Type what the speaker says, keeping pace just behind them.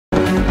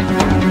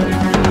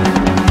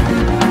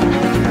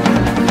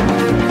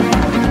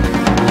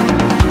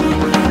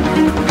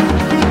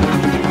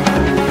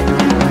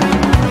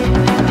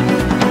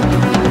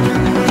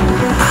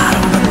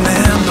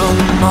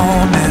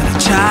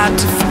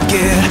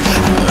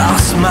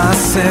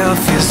myself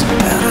is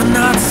better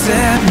not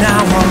said.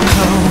 Now I'm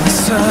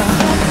closer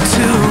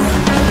to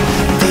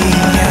the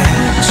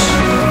edge.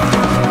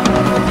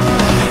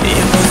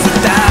 It was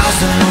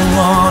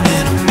 1,001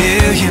 and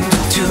 1,000,000 to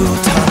 2.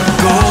 Time to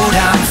go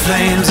down in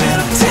flames,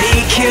 and I'm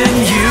taking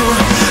you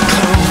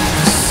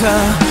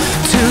closer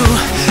to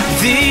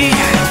the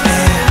edge.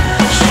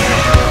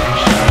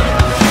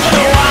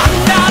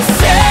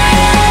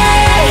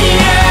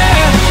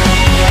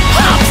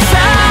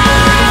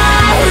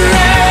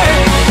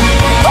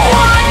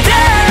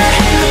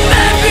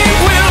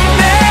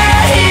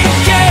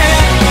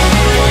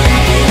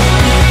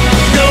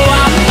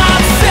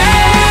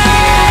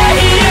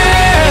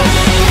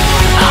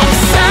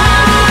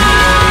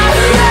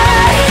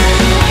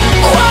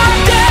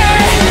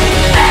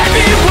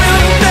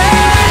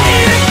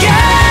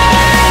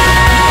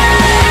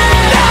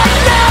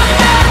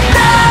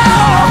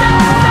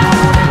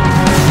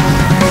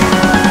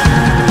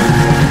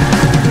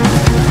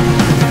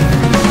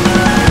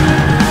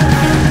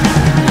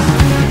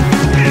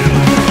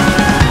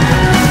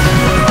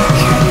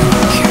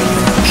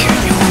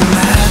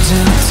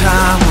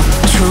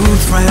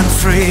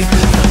 Free,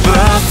 the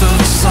birth of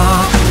a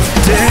song,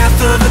 the death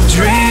of a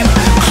dream,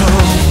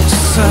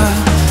 closer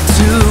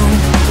to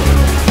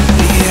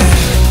the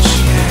edge.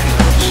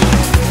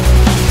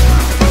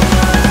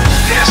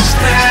 This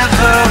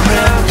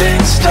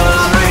never-ending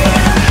story,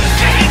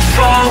 paid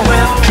for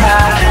with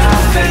pride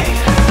and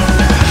faith.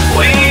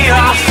 We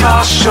all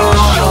fall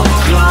short of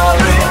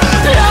glory,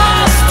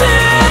 lost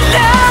in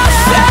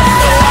ourselves.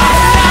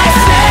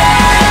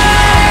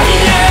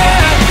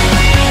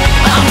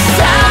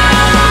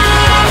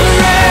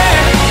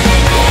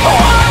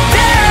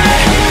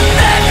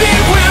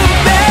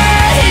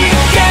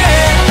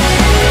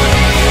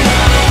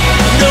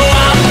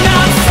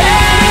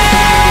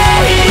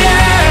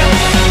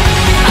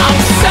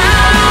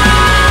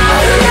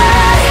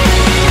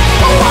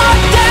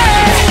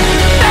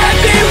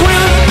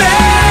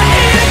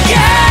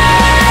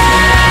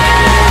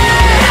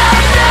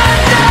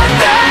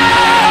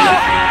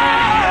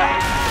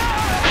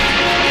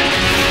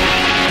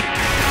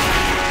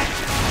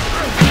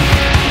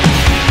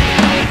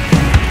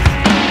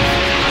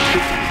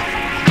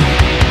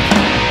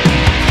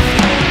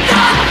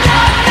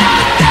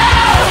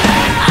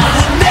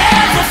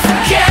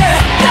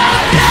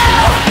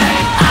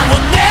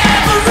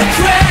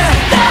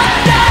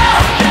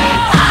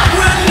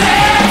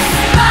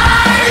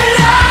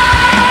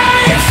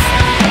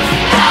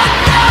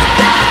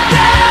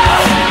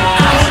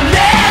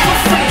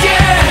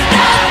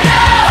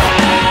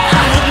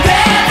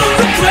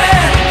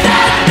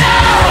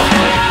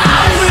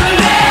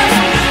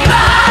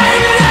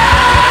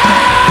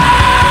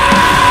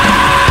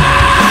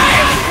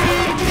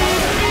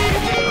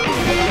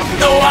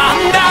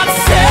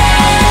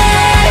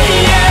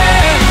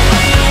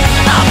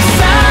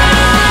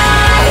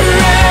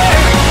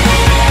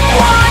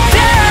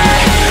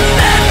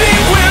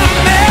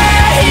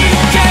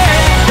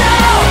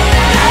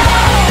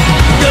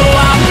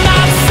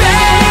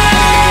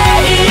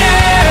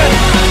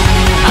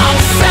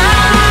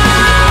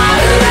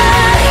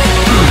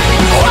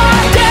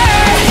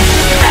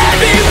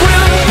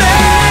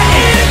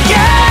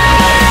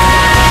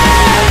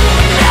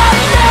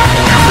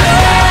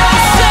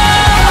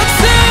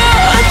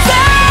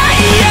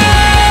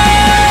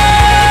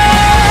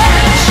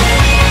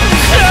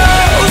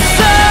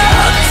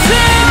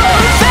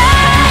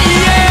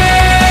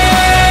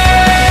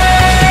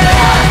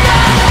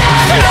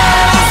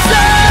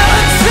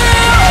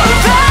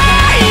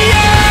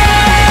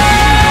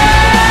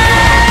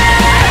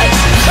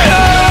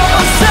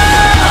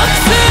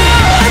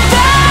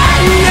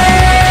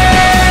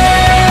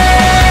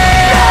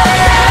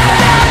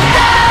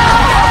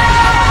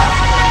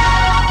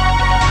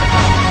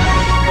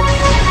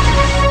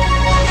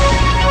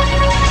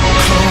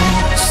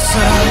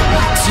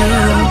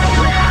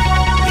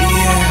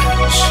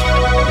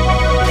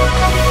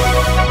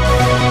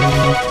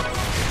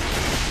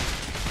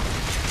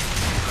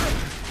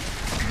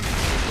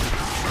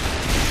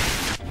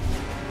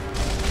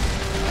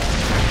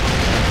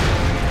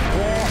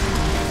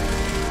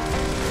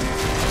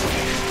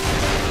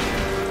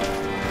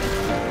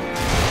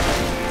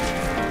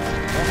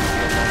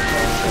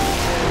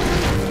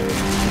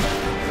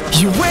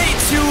 You're way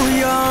too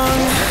young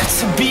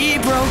to be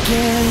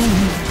broken.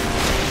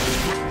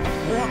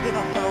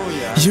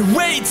 You're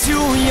way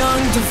too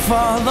young to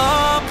fall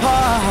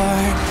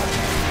apart.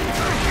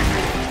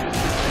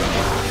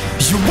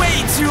 You're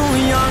way too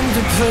young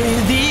to play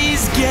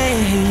these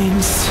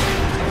games.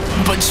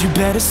 But you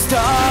better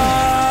start.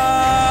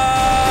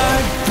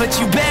 But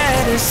you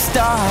better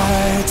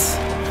start.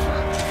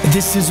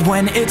 This is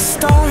when it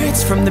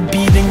starts, from the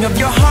beating of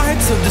your heart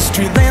till the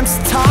street lamps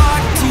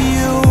talk to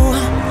you.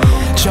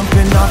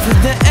 Jumping off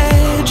of the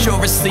edge,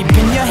 or asleep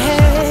in your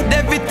head,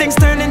 everything's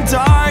turning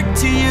dark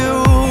to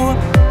you.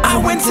 I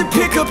went to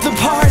pick up the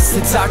parts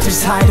the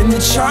doctors hide in the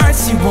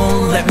charts. You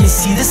won't let me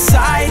see the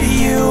side of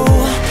you.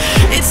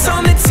 It's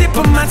on the tip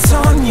of my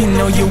tongue, you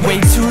know you're way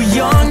too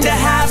young to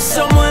have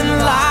someone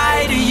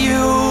lie to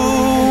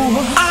you.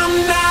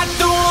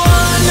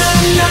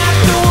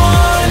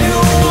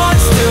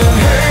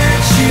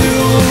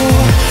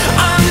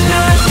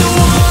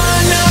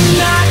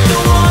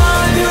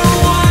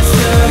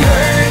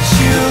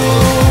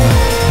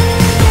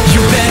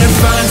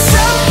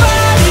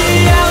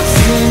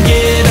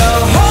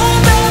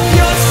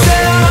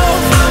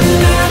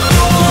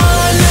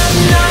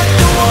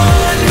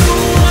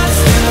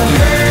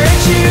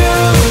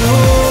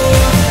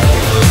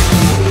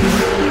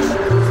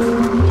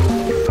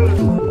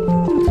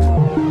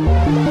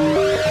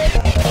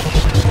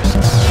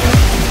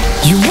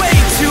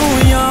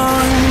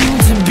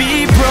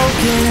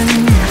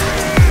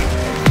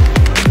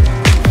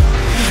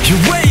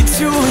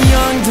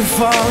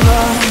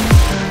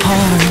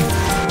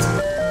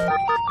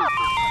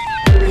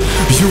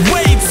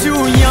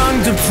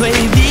 to play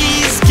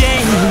these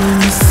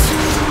games,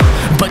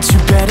 but you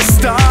better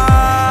start,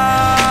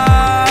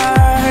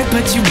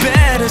 but you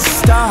better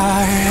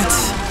start.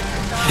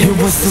 It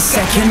was the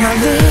second I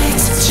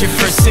lit your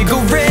first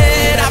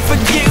cigarette, I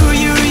forget who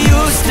you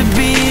used to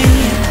be,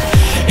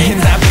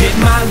 and I bit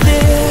my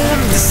lip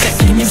the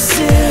second you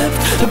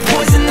sipped